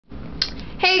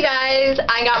Hey guys,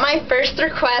 I got my first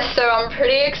request, so I'm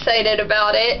pretty excited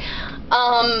about it.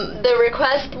 The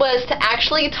request was to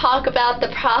actually talk about the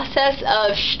process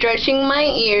of stretching my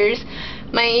ears.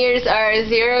 My ears are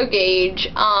 0 gauge.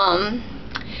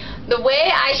 The way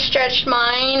I stretched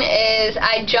mine is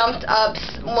I jumped up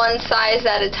one size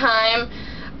at a time.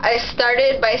 I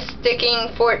started by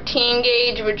sticking 14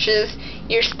 gauge, which is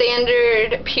your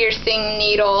standard piercing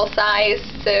needle size,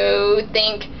 so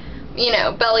think, you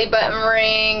know, belly button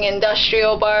ring,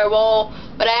 industrial barbell.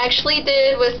 What I actually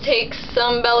did was take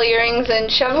some belly rings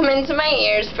and shove them into my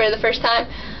ears for the first time.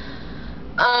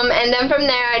 And then from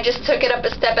there I just took it up a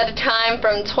step at a time,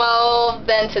 from 12,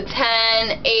 then to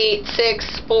 10, 8,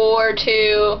 6, 4,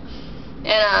 2,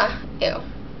 and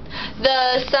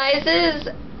the sizes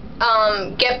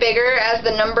get bigger as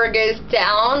the number goes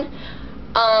down.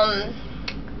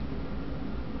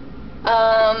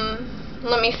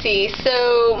 Let me see.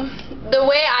 So the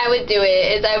way I would do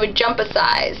it is I would jump a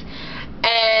size,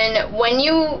 and when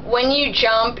you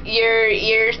jump, your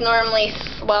ears normally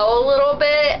swell a little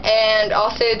bit, and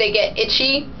also they get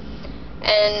itchy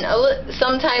and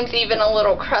sometimes even a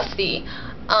little crusty.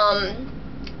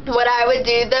 What I would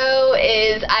do though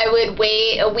is I would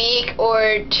wait a week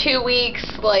or 2 weeks,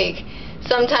 like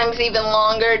sometimes even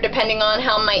longer depending on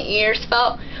how my ears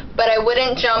felt, but I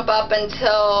wouldn't jump up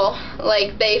until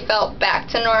like they felt back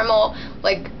to normal,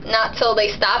 like not till they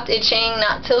stopped itching,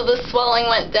 not till the swelling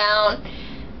went down.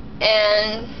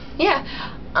 And yeah,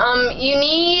 you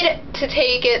need to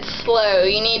take it slow.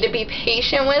 You need to be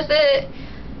patient with it,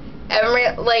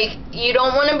 and like you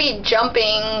don't want to be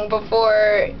jumping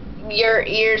before your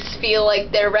ears feel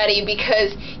like they're ready,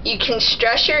 because you can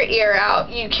stress your ear out,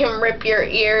 you can rip your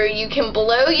ear, you can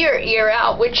blow your ear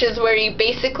out, which is where you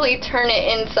basically turn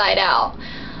it inside out.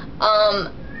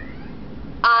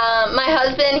 My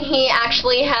husband, he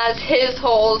actually has his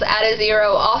holes at a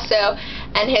 0 also,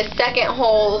 and his second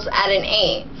holes at an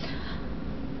 8.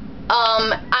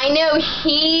 I know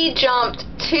he jumped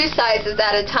 2 sizes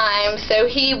at a time, so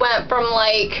he went from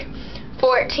like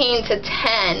 14 to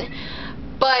 10.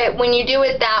 But when you do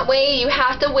it that way, you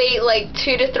have to wait like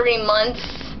 2 to 3 months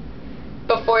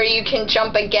before you can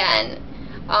jump again.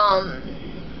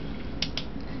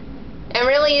 And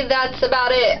really, that's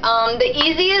about it. The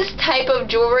easiest type of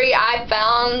jewelry I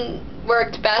found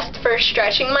worked best for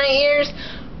stretching my ears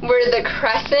were the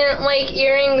crescent-like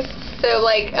earrings, so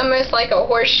like almost like a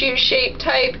horseshoe shape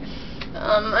type.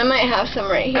 I might have some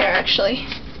right here actually.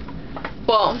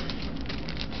 Well,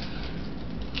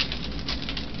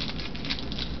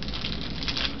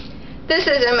 this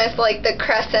is almost like the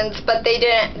crescents, but they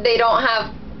don't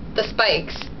have the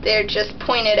spikes. They're just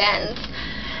pointed ends.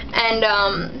 And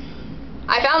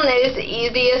I found those the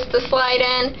easiest to slide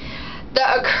in. The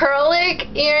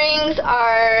acrylic earrings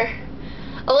are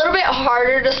a little bit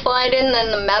harder to slide in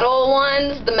than the metal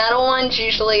ones. The metal ones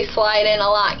usually slide in a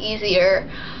lot easier.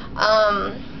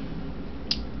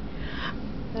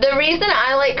 The reason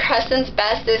I like crescents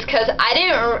best is because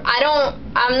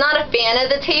I'm not a fan of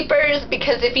the tapers,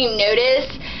 because if you notice,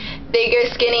 they go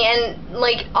skinny, and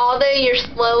like although you're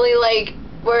slowly like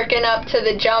working up to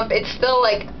the jump, it's still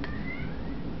like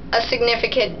a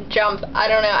significant jump. I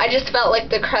don't know, I just felt like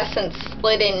the crescent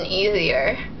slid in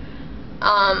easier.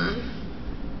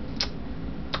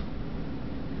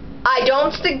 I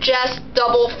don't suggest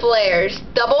double flares.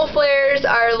 Double flares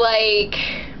are like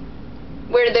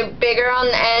where they're bigger on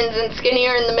the ends and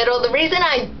skinnier in the middle. The reason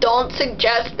I don't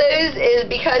suggest those is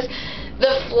because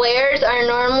the flares are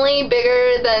normally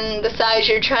bigger than the size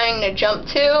you're trying to jump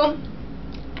to,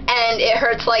 and it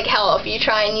hurts like hell if you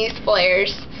try and use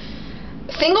flares.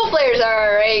 Single flares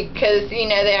are alright, because you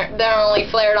know they're only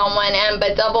flared on one end,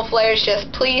 but double flares,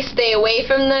 just please stay away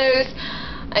from those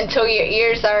until your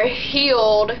ears are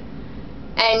healed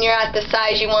and you're at the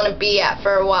size you want to be at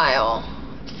for a while.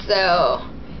 So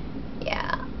yeah.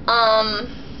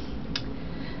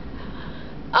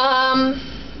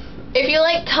 If you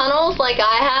like tunnels like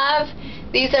I have,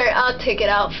 these are, I'll take it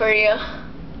out for you.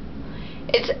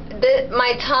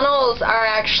 My tunnels are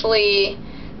actually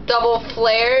double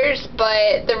flares,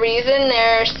 but the reason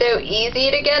they're so easy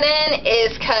to get in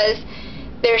is because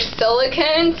they're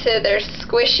silicone, so they're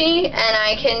squishy, and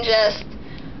I can just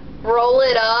roll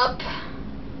it up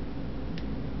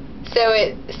so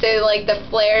like the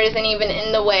flare isn't even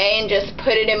in the way, and just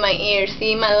put it in my ear.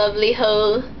 See my lovely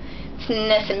hole? It's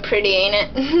nice and pretty, ain't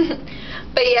it?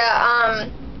 But yeah,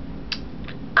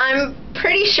 I'm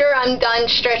pretty sure I'm done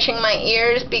stretching my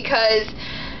ears, because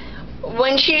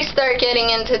once you start getting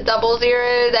into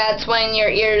 00, that's when your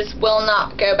ears will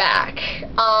not go back.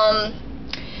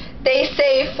 They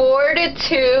say 4 to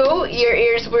 2, your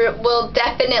ears will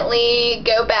definitely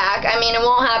go back. I mean, it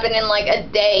won't happen in like a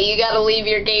day. You got to leave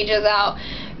your gauges out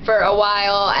for a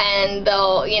while, and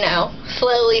they'll, you know,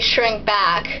 slowly shrink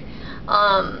back.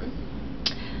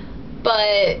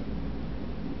 But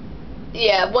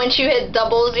yeah, once you hit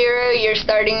 00, you're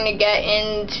starting to get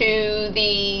into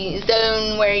the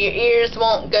zone where your ears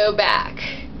won't go back.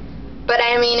 But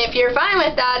I mean, if you're fine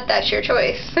with that, that's your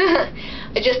choice.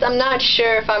 I'm not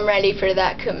sure if I'm ready for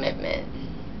that commitment.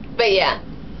 But yeah,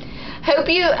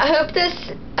 I hope this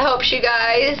helps you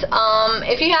guys.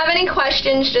 If you have any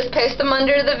questions, just post them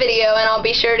under the video and I'll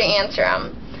be sure to answer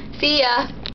them. See ya.